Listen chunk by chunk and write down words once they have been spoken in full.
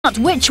But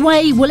which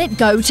way will it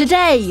go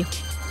today?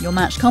 Your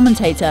match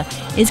commentator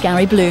is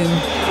Gary Bloom.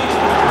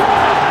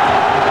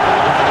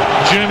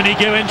 Germany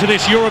go into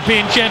this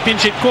European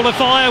Championship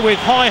qualifier with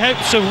high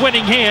hopes of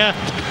winning here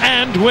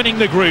and winning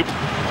the group.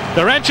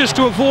 They're anxious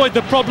to avoid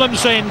the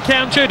problems they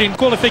encountered in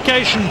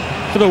qualification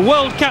for the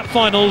World Cup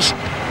finals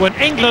when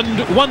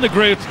England won the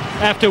group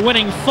after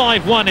winning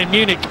 5-1 in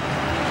Munich.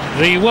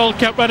 The World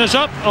Cup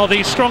runners-up are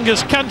the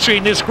strongest country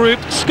in this group.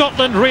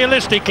 Scotland,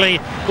 realistically,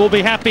 will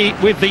be happy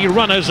with the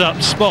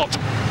runners-up spot.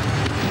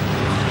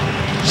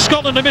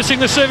 Scotland are missing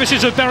the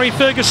services of Barry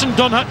Ferguson,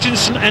 Don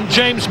Hutchinson and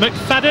James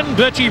McFadden.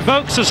 Bertie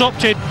Vogts has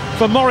opted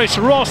for Maurice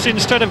Ross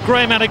instead of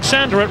Graham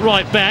Alexander at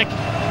right back.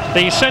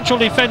 The central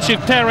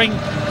defensive pairing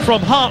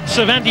from Hearts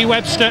of Andy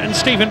Webster and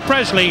Stephen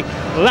Presley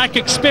lack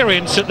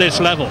experience at this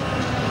level.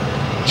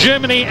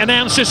 Germany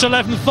announced this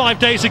 11 5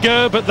 days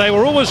ago, but they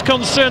were always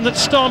concerned that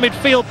star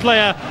midfield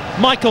player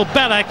Michael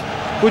Ballack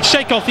would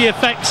shake off the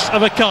effects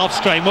of a calf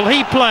strain. Well,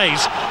 he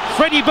plays.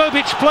 Freddie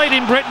Bobic played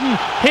in Britain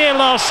here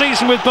last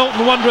season with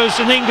Bolton Wanderers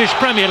in the English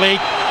Premier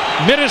League.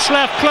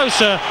 Miroslav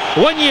Klose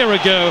 1 year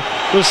ago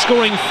was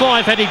scoring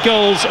 5-headed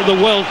goals at the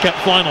World Cup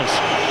finals.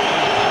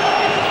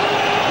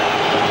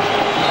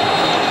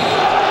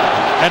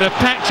 At a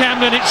packed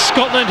Hampden, it's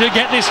Scotland who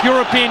get this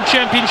European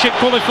Championship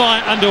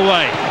qualifier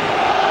underway.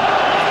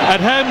 At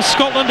home,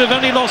 Scotland have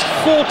only lost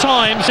 4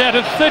 times out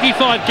of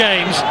 35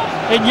 games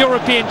in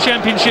European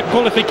Championship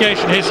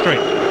qualification history.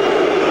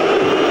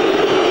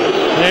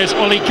 There's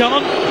Ollie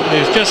Kahn,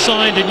 who's just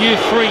signed a new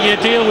 3-year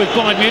deal with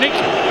Bayern Munich.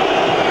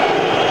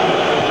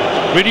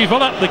 Rudi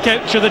Völler, the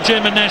coach of the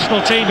German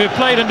national team, who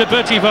played under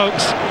Bertie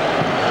Vogts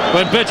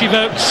when Bertie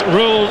Vogts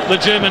ruled the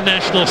German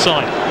national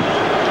side.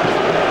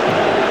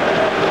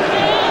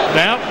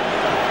 Now,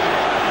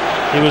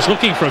 he was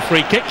looking for a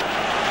free kick.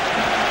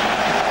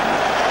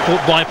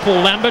 Caught by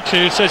Paul Lambert,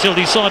 who says he'll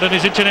decide on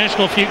his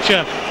international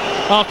future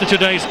after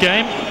today's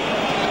game.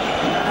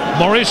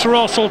 Maurice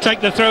Ross will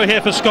take the throw here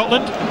for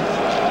Scotland.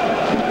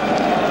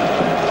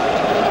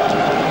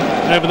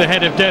 Over the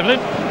head of Devlin.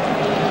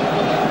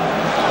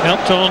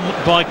 Helped on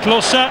by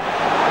Klose.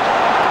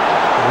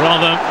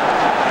 Rather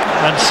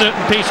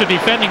uncertain piece of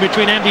defending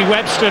between Andy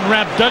Webster and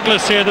Rab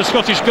Douglas here, the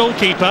Scottish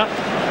goalkeeper.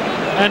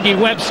 Andy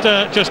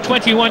Webster, just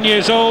 21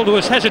 years old,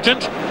 was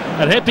hesitant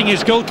and hoping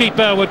his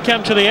goalkeeper would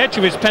come to the edge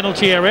of his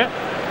penalty area.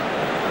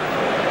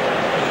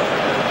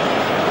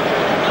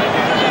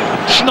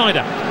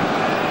 Schneider.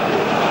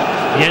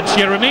 Jens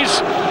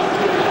Jeremies.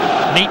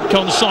 Neat,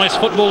 concise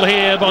football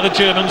here by the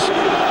Germans.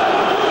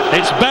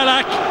 It's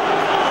Ballack.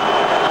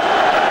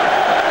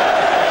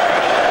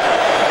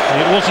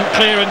 It wasn't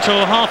clear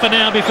until half an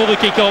hour before the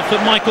kick-off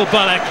that Michael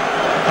Ballack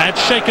had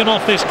shaken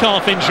off this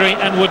calf injury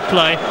and would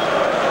play.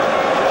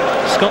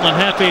 Scotland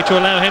happy to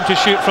allow him to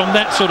shoot from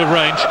that sort of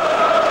range.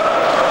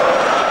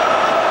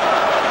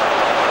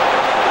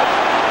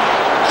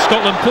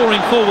 Scotland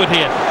pouring forward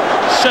here.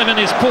 7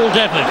 is Paul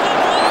Devlin.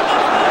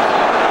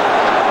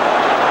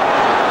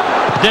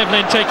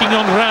 Devlin taking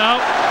on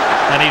Rao,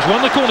 and he's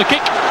won the corner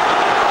kick.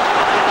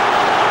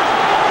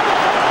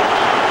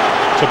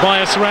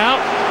 Tobias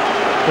Rao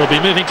will be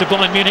moving to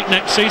Bayern Munich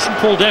next season.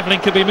 Paul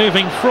Devlin could be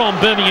moving from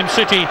Birmingham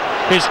City,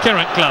 his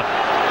current club.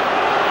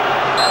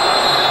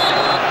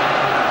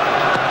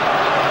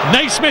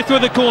 Naismith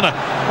with the corner.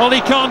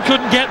 Ollie Kahn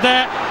couldn't get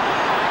there.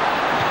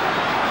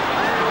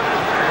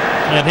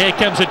 And here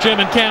comes a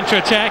German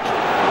counter-attack.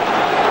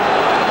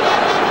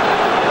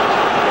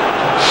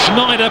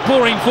 Schneider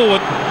pouring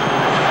forward.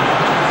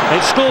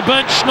 It's still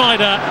Bernd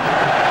Schneider.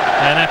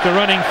 And after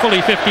running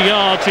fully 50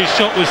 yards, his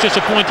shot was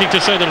disappointing to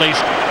say the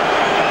least.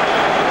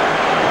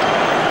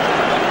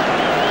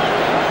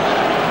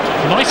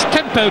 Nice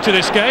tempo to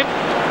this game.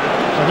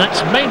 And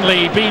that's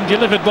mainly being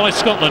delivered by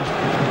Scotland.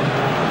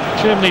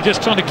 Germany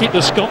just trying to keep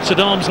the Scots at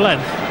arm's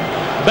length.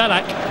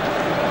 Ballack.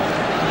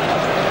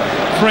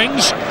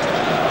 Frings.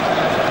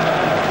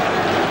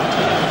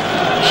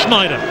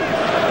 Schneider.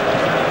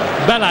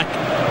 Ballack.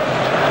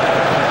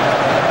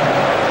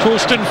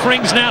 Torsten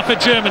Frings now for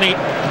Germany.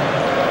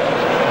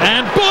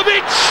 And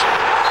Bobic!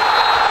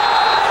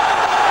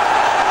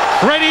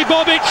 Freddie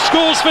Bobic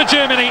scores for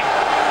Germany.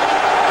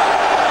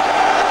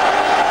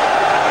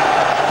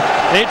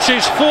 It's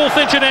his 4th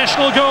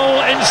international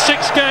goal in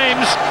 6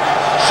 games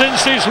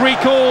since his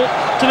recall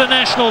to the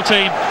national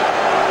team.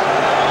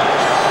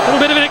 A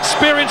little bit of an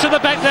experience at the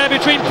back there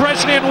between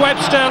Presley and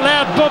Webster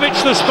allowed Bobic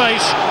the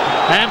space,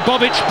 and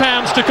Bobic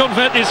pounds to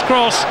convert this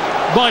cross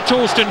by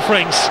Torsten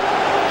Frings.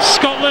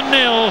 Scotland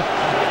 0,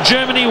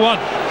 Germany 1.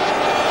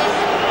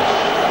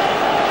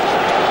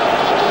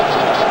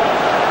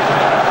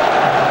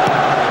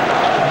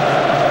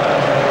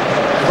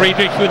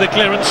 Friedrich with the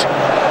clearance.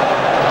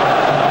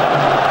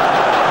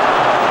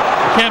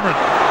 Cameron.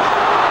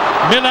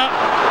 Miller.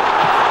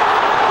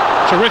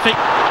 Terrific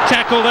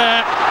tackle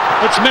there.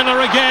 It's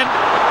Miller again.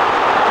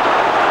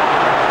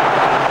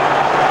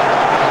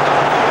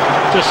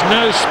 Just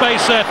no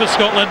space there for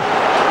Scotland.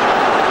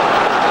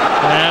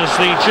 As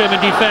the German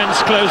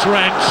defence close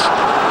ranks,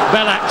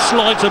 Ballack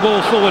slides the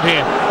ball forward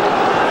here.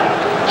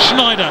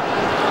 Schneider.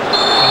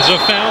 There's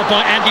There's a foul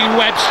by Andy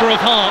Webster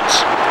of Hearts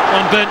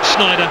on Bernd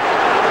Schneider,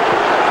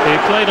 who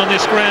played on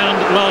this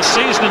ground last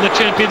season in the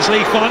Champions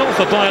League final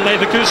for Bayer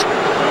Leverkusen.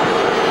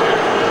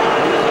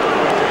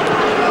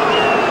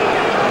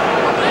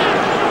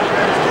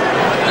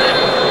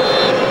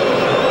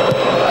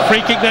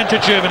 Free kick then to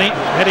Germany,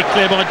 headed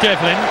clear by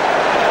Devlin.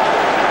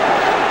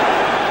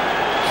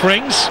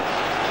 Frings.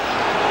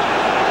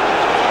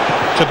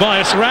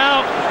 Tobias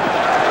Rau.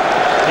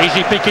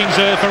 Easy pickings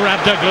for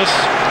Rab Douglas.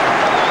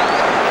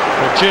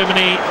 But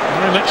Germany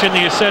very much in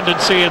the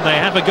ascendancy, and they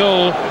have a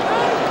goal.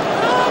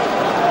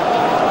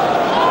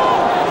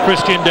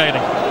 Christian Daly.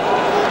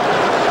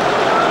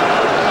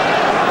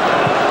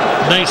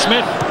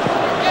 Naismith.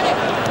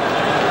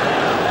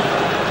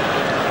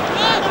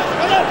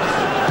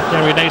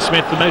 Gary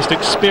Naismith, the most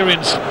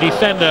experienced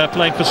defender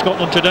playing for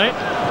Scotland today.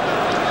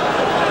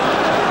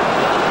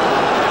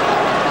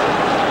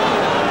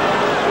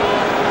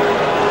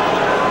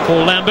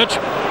 Paul Lambert.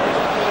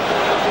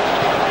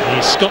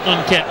 He's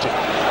Scotland captain.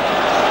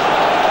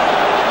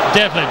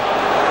 Devlin.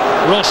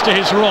 Ross to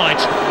his right.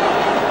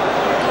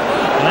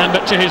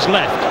 Lambert to his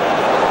left.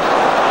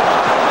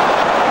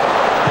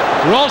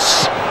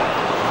 Ross.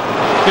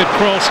 Good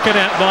cross cut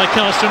out by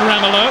Carsten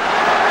Ramelow.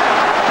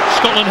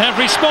 Scotland have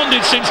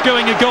responded since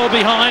going a goal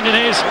behind, and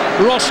here's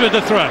Ross with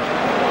the throw.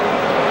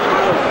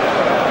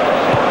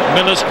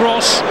 Miller's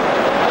cross.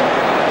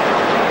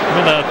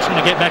 Miller trying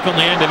to get back on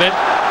the end of it,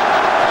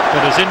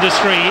 but as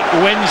Industry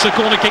wins the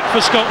corner kick for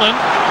Scotland.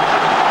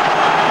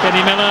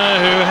 Kenny Miller,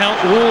 who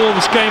helped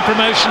Wolves gain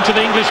promotion to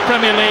the English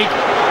Premier League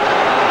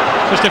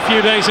just a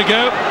few days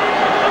ago.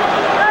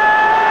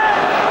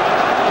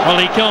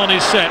 Ali Khan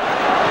is set.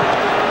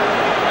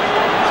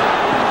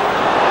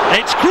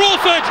 It's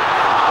Crawford!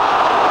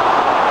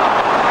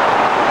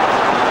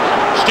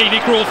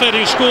 Stevie Crawford,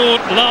 who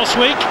scored last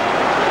week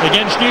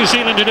against New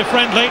Zealand in a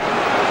friendly.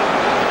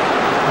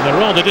 And a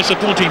rather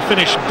disappointing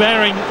finish,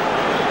 bearing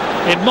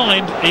in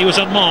mind he was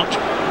unmarked.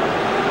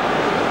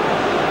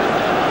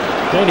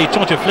 Daly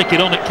tried to flick it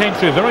on, it came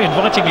through very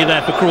invitingly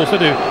there for Crawford,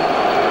 who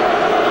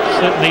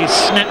certainly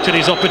snapped at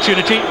his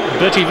opportunity.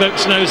 Bertie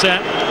Vokes knows that.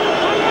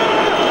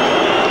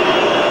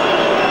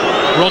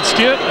 Rod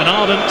Stewart, an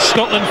ardent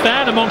Scotland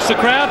fan amongst the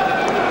crowd.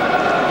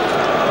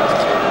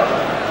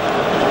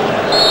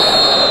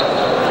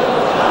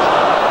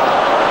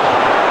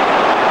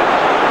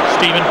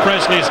 Stephen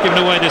Presley has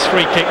given away this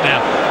free kick now.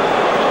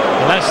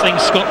 The last thing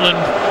Scotland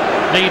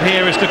need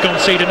here is to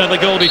concede another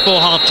goal before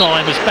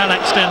half-time as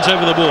Ballack stands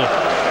over the ball.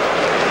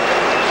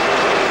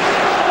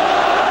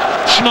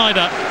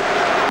 Schneider.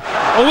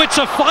 Oh, it's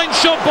a fine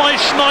shot by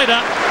Schneider,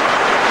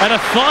 and a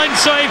fine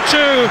save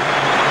too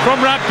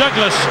from Rab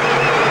Douglas.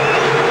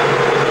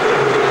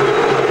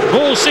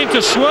 Ball seemed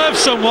to swerve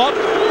somewhat.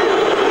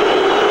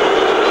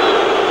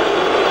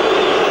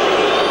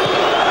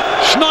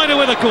 Schneider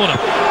with a corner.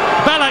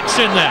 Ballack's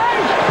in there.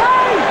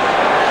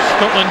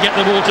 Scotland get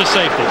the ball to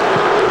safety.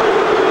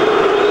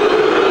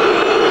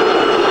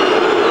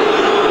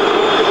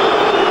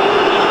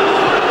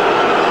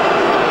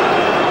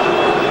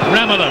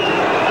 Ramelow.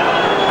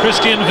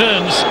 Christian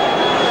Verns.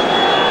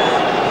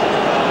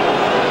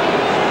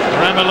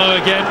 Ramelow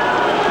again.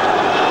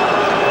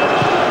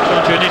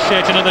 Trying to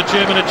initiate another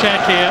German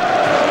attack here.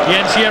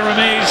 Jens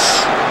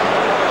Jeremies.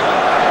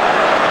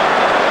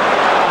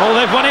 Oh,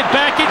 they've won it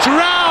back. It's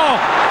Rau.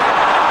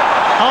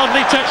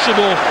 Hardly touched the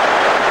ball.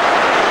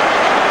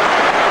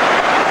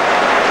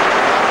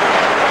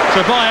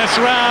 Tobias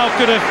Rau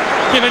could have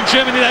given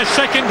Germany their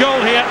second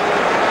goal here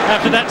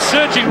after that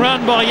surging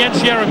run by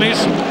Jens Jeremies.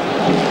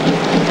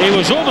 He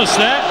was almost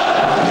there.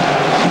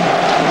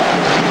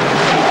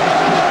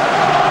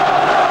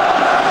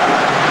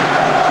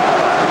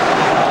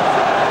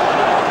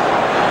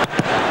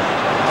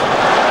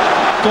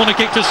 Corner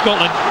kick to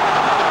Scotland.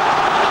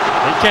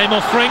 It came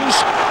off Frings.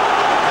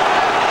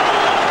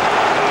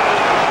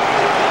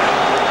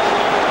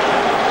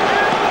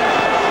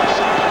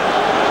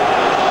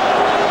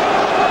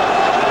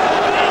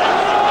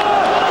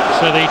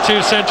 So the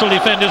two central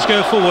defenders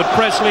go forward,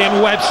 Presley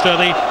and Webster,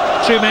 the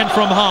two men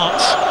from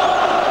Hearts.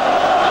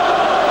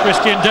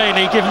 Christian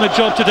Daly given the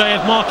job today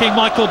of marking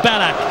Michael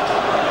Ballack.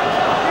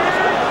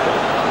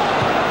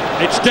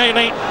 It's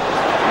Daly.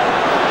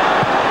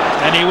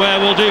 Anywhere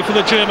will do for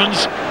the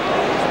Germans.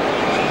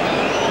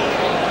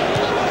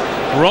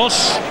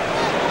 Ross.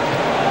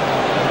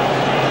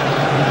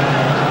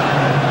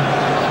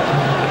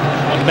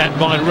 Won back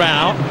by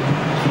Rau.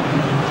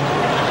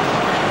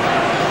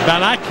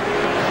 Ballack.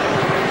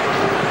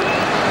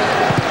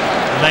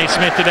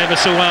 Naismith did ever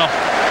so well.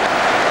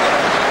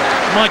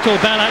 Michael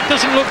Ballack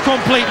doesn't look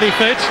completely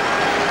fit,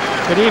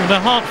 but even the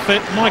half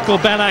fit, Michael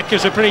Ballack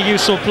is a pretty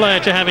useful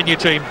player to have in your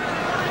team.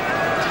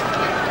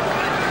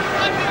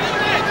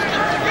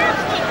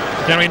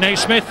 Gary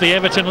Naismith, the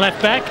Everton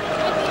left back.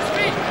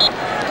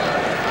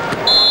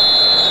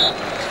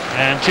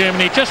 And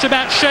Germany just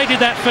about shaded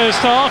that first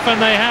half,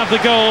 and they have the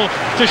goal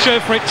to show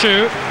for it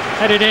too.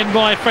 Headed in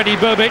by Freddie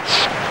Bobic.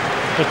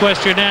 The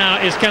question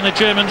now is, can the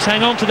Germans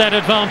hang on to that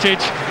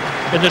advantage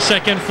in the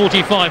second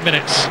 45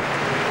 minutes?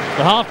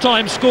 The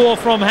half-time score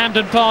from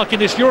Hampden Park in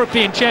this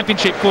European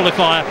Championship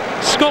qualifier: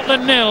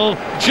 Scotland 0,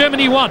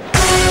 Germany 1.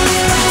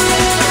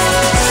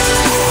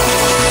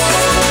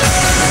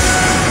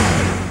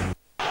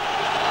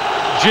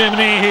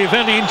 Germany, who've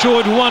only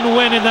enjoyed one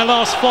win in their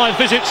last 5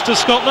 visits to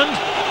Scotland,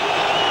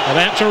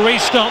 about to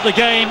restart the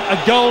game,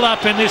 a goal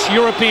up in this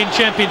European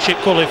Championship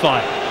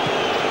qualifier.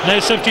 No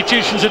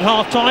substitutions at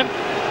half-time.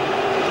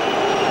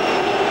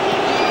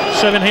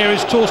 7 here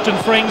is Thorsten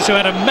Frings, who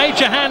had a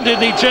major hand in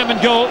the German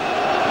goal.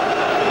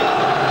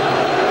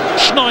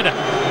 Schneider.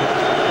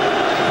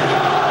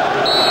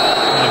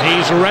 And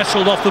he's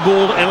wrestled off the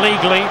ball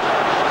illegally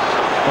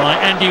by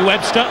Andy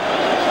Webster.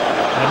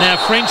 And now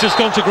Frings has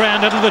gone to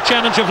ground under the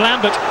challenge of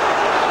Lambert.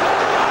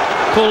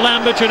 Paul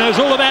Lambert, who knows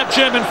all about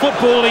German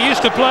football. He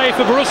used to play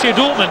for Borussia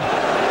Dortmund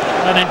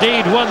and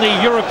indeed won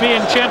the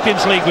European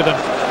Champions League with them.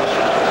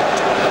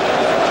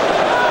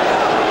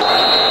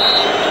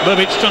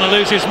 Bubic trying to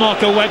lose his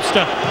marker,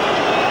 Webster.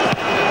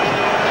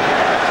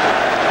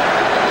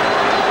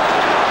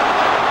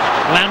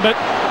 Lambert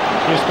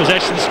gives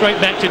possession straight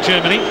back to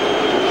Germany.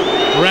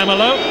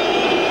 Ramelow.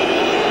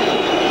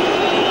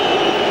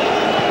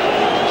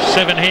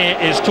 7 here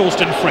is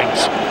Thorsten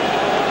Frings.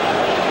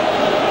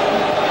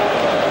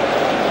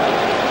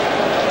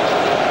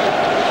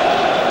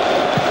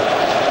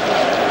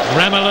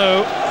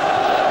 Ramelow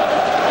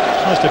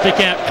tries to pick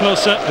out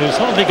Klose, who's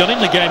hardly got in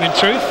the game in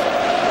truth.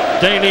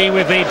 Daly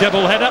with the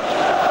double header.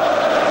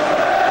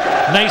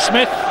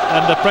 Naismith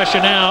under pressure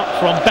now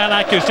from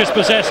Ballack, who's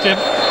dispossessed him.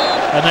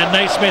 And then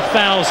Naismith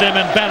fouls him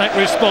and Ballack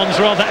responds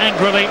rather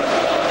angrily.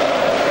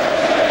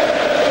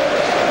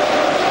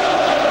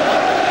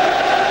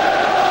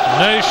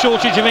 No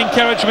shortage of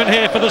encouragement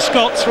here for the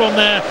Scots from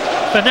their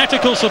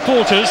fanatical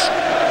supporters.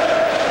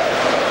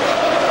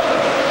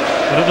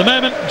 But at the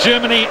moment,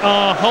 Germany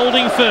are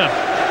holding firm.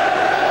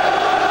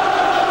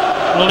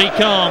 Ollie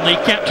Kahn, the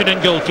captain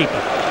and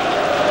goalkeeper.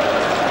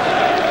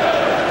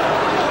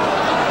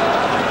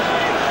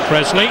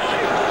 Presley.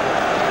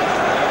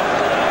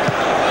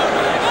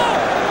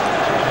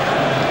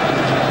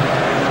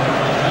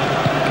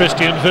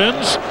 Christian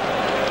Wurns.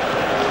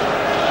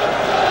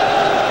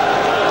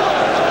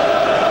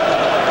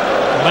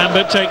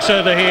 Lambert takes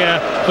over here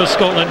for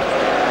Scotland.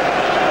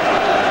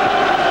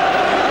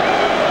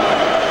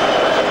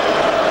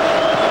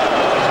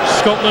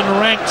 Scotland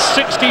ranked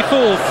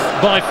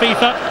 64th by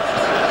FIFA,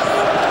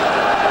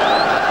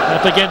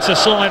 up against a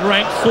side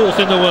ranked 4th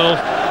in the world.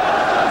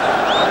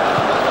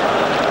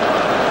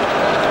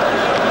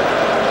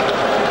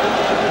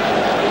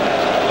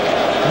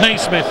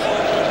 Naismith.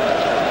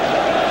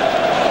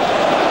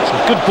 It's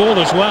a good ball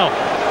as well.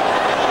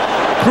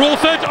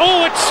 Crawford,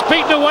 oh, it's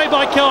beaten away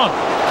by Kahn.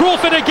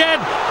 Crawford again.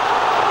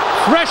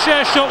 Fresh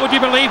air shot, would you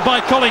believe,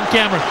 by Colin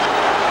Cameron.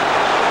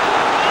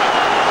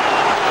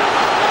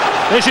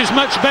 This is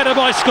much better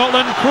by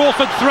Scotland.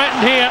 Crawford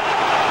threatened here.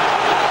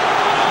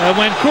 And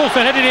when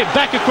Crawford headed it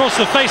back across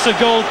the face of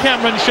goal,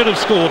 Cameron should have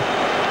scored.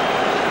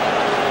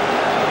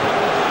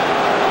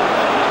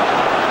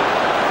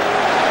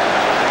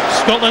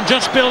 Scotland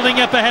just building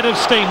up a head of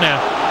steam now.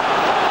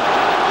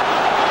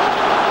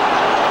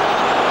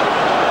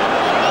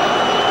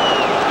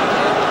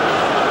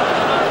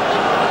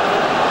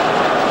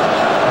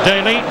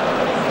 Daly.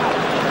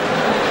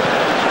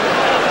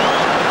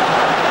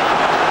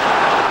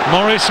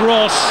 Maurice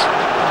Ross.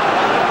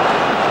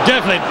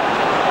 Devlin.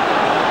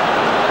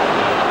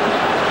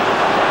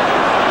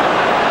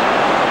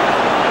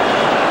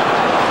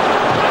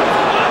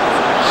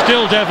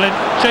 Still Devlin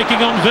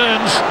taking on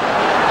Wurns.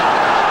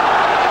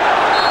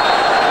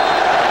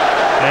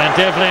 And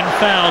Devlin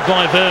fouled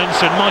by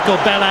Wurns, and Michael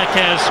Ballack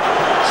has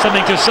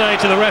something to say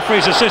to the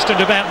referee's assistant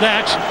about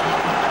that.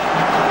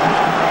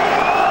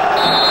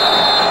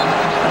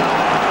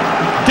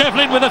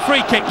 Devlin with a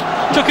free kick,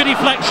 took a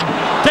deflection.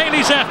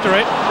 Daly's after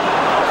it.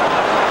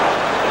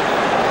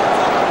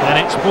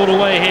 And it's brought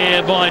away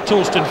here by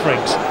Thorsten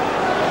Frings.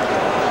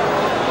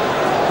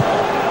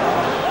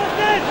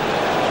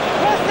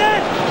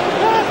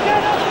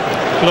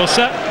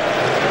 Klose.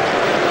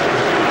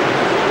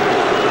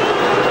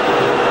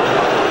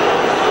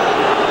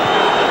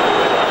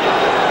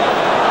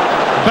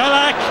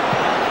 Ballack.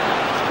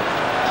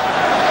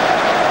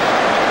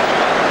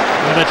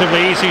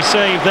 Relatively easy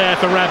save there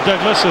for Rab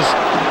Douglas as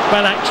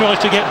Ballack tries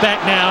to get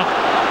back now.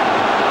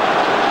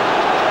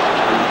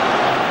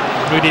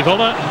 Rudi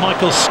Voller,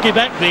 Michael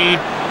Skibak, the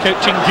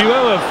coaching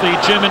duo of the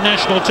German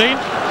national team.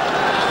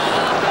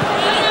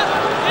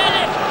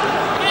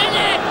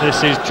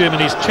 This is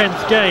Germany's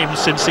 10th game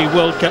since the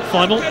World Cup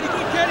final.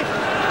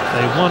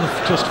 They've won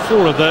just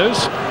 4 of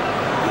those.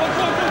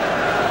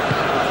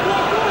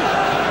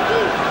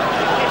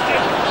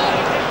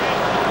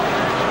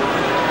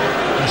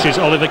 This is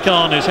Oliver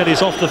Kahn, who's had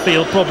his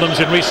off-the-field problems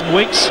in recent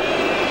weeks,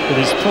 with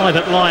his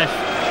private life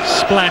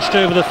splashed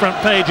over the front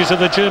pages of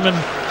the German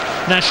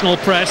national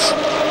press.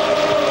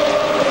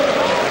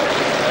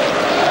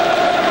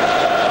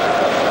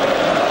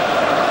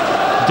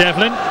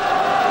 Devlin.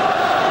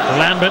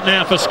 Lambert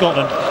now for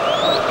Scotland.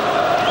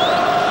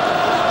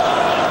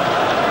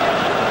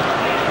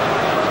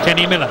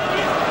 Kenny Miller.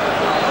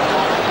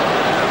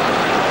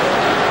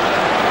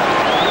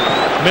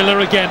 Miller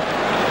again.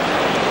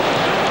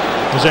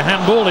 There's a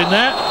handball in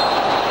there.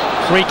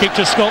 Free kick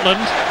to Scotland.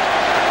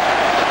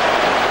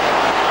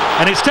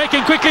 And it's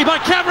taken quickly by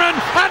Cameron,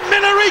 and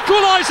Miller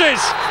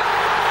equalises!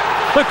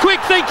 The quick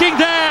thinking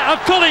there of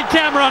Colin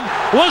Cameron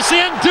was the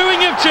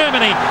undoing of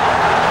Germany.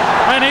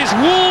 And his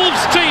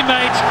Wolves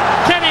teammate,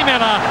 Kenny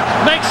Miller,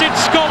 makes it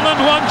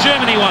Scotland 1,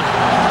 Germany 1.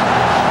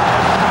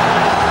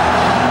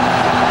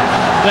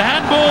 The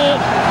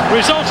handball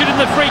resulted in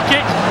the free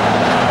kick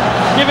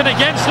given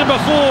against number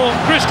 4,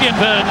 Christian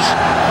Burns.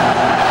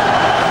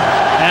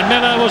 And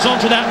Miller was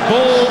onto that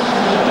ball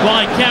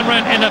by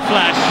Cameron in a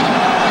flash.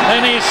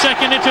 Only his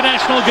second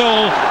international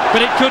goal,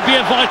 but it could be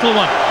a vital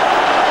one.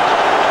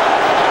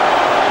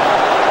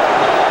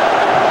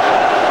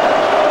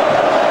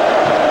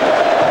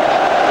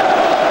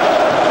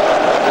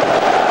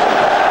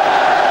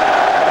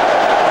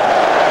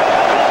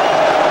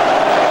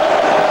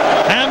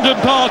 Hampden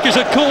Park is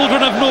a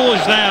cauldron of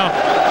noise now,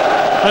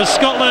 as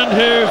Scotland,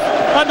 who've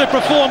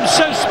underperformed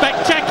so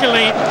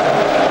spectacularly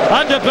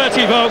under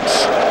Bertie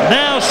Vogts,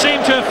 now seem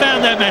to have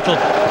found their mettle.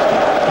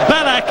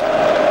 Ballack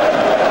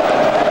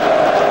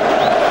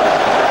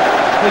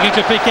looking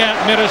to pick out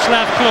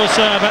Miroslav Klose,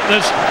 but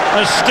there's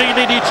a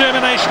steely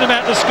determination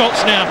about the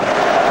Scots now.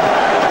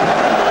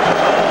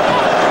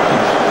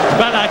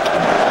 Ballack,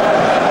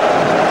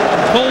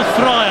 Paul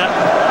Fryer,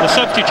 the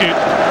substitute.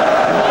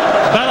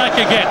 Ballack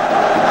again,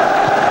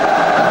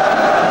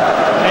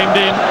 aimed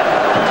in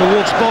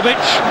towards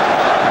Bobic,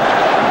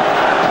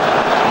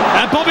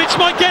 and Bobic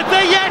might get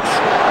there yet.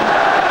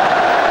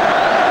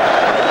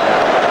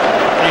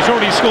 He's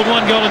already scored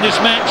 1 goal in this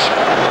match.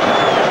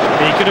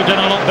 He could have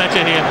done a lot better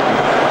here.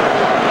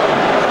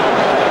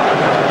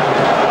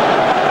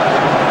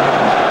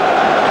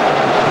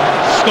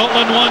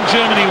 Scotland 1,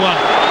 Germany 1.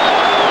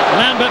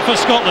 Lambert for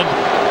Scotland.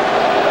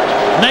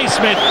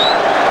 Naismith.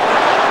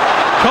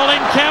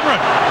 Colin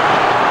Cameron.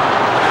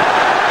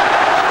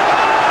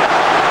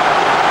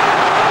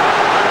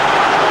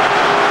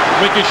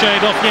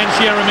 Ricocheted off Jens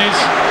Jeremies.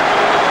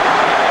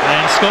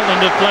 And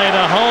Scotland have played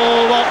a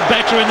whole lot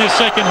better in this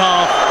second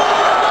half.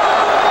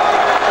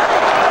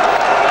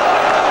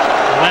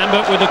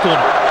 Lambert with the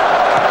corner.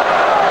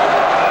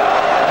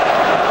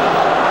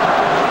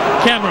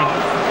 Cameron.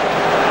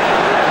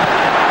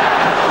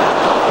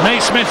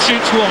 Naismith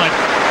shoots wide.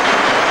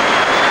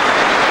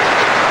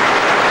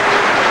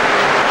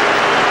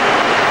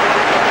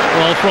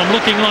 Well, from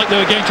looking like they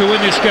were going to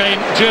win this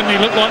game, Germany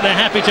looked like they're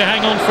happy to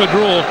hang on for a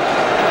draw.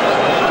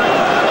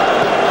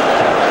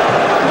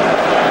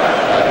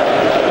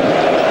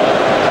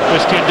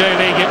 Christian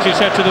Daly gets his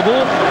head to the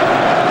ball.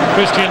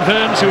 Christian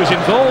Burns, who was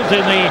involved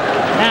in the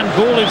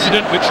handball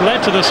incident which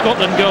led to the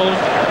Scotland goal.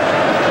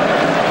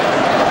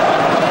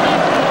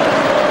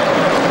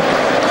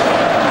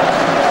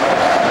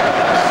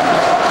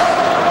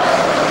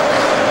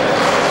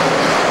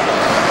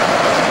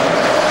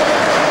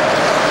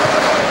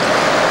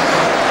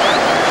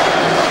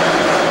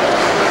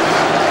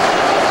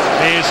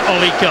 Here's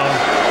Ollie Kahn,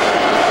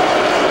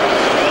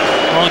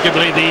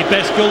 arguably the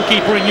best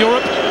goalkeeper in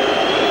Europe.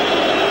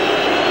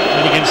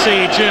 And you can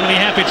see Germany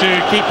happy to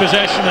keep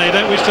possession. They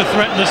don't wish to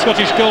threaten the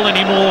Scottish goal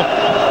anymore.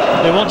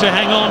 They want to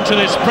hang on to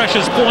this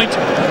precious point.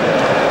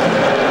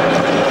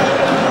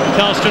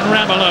 Carsten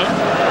Ramelow,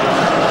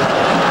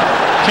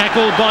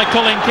 tackled by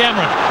Colin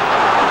Cameron.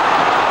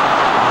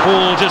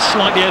 Ball just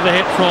slightly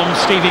overhit from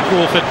Stevie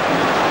Crawford.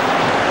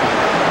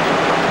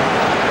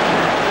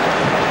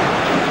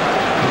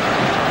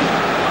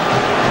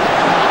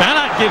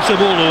 Ballack gives the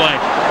ball away.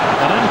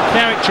 An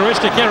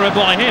uncharacteristic error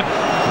by him.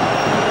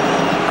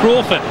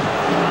 Crawford.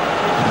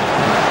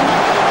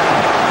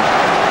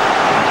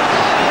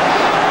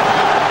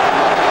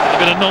 A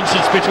bit of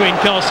nonsense between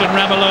Carsten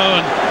Ramelow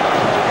and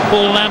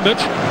Paul Lambert.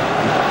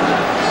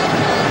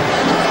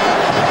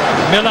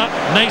 Miller,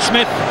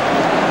 Naismith.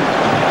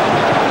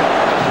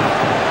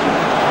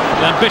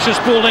 An ambitious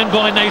ball in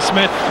by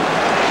Naismith.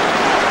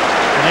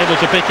 Able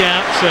to pick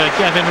out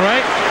Gavin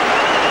Ray.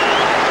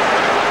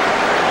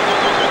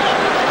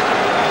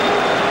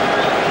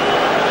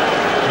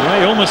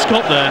 Ray almost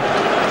got there.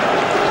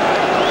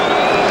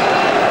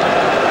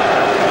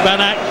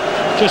 Ballack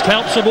just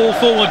helps the ball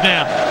forward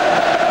now.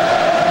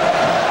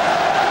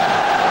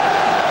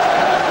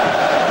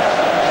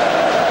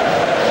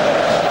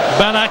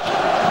 Ballack.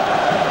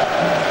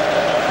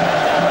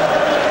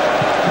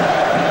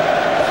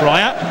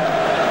 Fryer.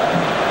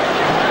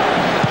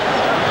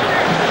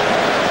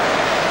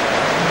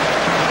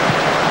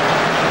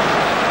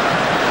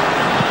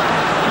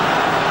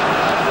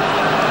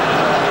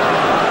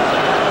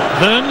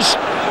 Burns.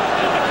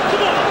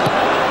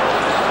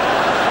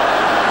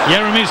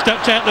 Jeremies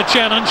ducked out the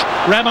challenge.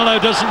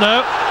 Ramelow doesn't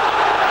know.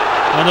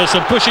 And there's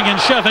some pushing and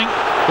shoving,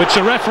 which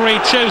the referee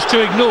chose to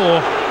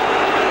ignore.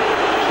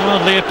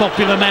 Hardly a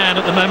popular man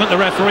at the moment, the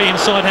referee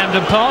inside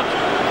Hampden Park.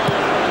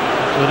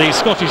 For these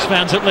Scottish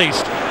fans at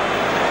least.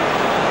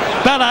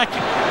 Ballack.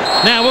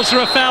 Now, was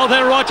there a foul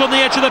there right on the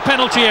edge of the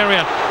penalty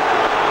area?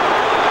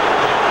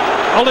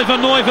 Oliver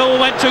Neuville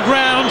went to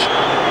ground.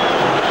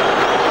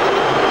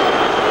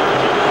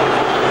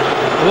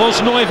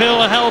 Was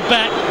Neuville held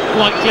back?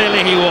 Quite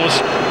clearly he was.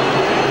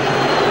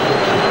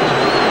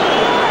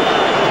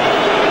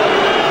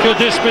 Could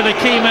this be the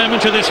key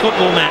moment of this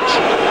football match?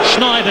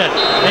 Schneider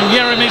and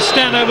Jeremy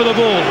stand over the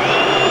ball.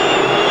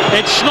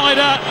 It's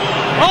Schneider.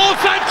 Oh,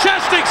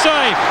 fantastic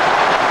save!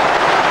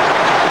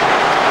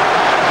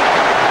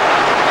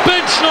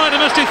 Ben Schneider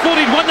must have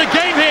thought he'd won the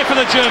game here for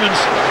the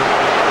Germans.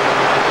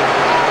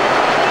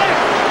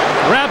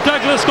 Rab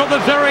Douglas got the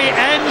very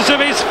ends of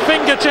his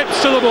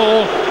fingertips to the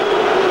ball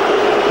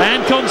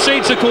and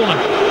concedes a corner.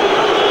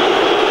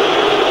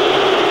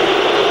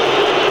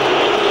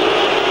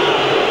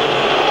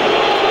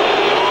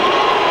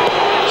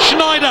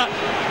 Schneider.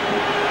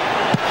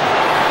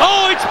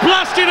 Oh, it's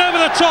blasted over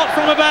the top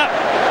from about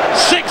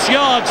 6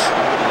 yards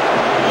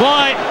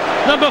by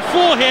number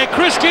 4 here,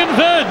 Christian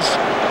Verns.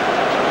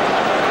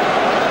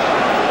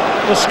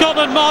 The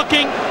Scotland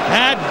marking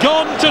had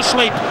gone to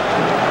sleep.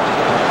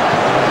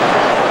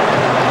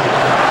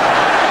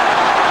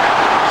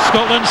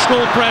 Scotland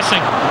still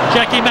pressing.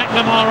 Jackie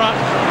McNamara.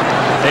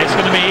 It's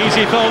going to be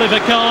easy for Oliver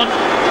Kahn.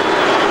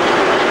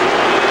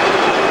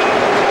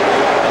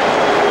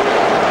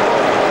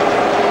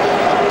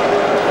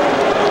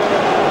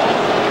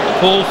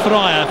 Paul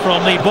Fryer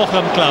from the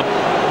Bochum club.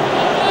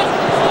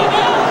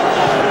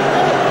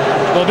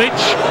 Bobic.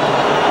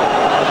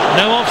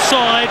 No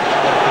offside.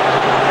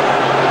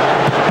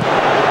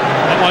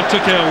 That one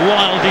took a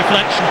wild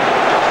deflection.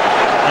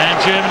 And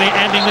Germany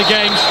ending the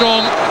game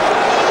strong.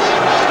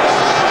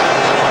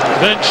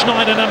 Bernd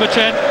Schneider, number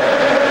 10.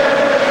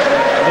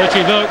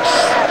 Bertie Vogts,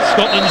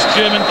 Scotland's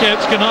German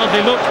coach, can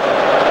hardly look.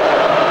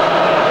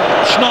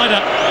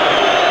 Schneider.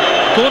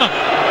 Corner.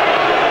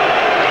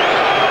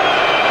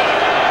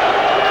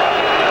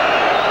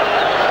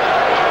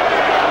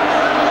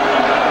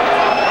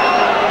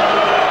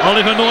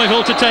 Oliver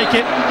Neuville to take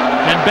it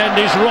and bend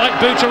his right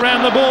boot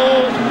around the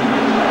ball.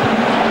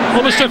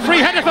 Almost a free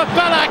header for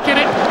Ballack, and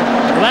it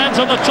lands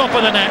on the top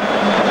of the net.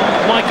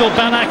 Michael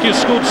Ballack, who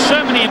scored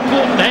so many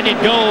important headed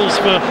goals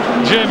for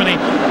Germany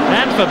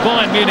and for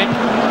Bayern Munich.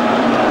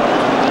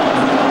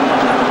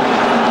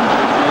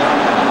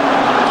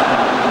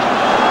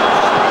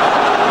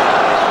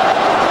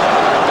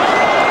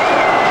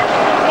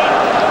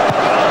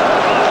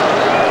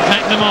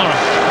 McNamara.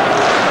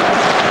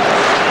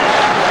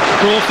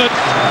 Crawford.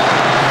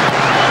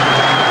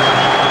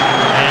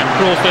 And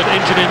Crawford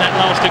injured in that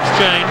last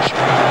exchange.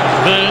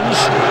 Verns.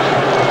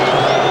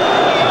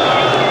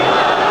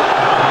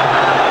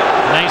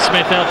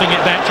 Naismith helping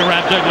it back to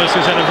Rab Douglas,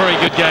 who's had a very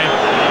good game.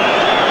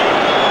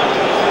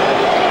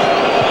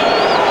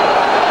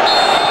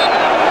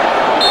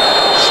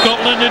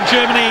 Scotland and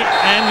Germany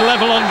and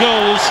level on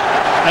goals,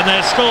 and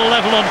they're still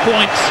level on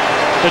points.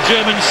 The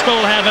Germans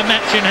still have a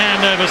match in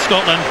hand over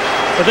Scotland,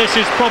 but this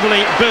is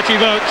probably Bertie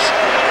Vogts'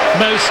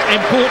 most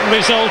important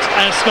result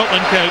as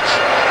Scotland coach.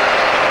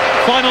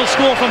 Final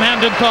score from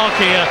Hampden Park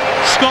here: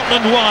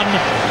 Scotland 1,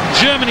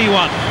 Germany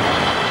 1.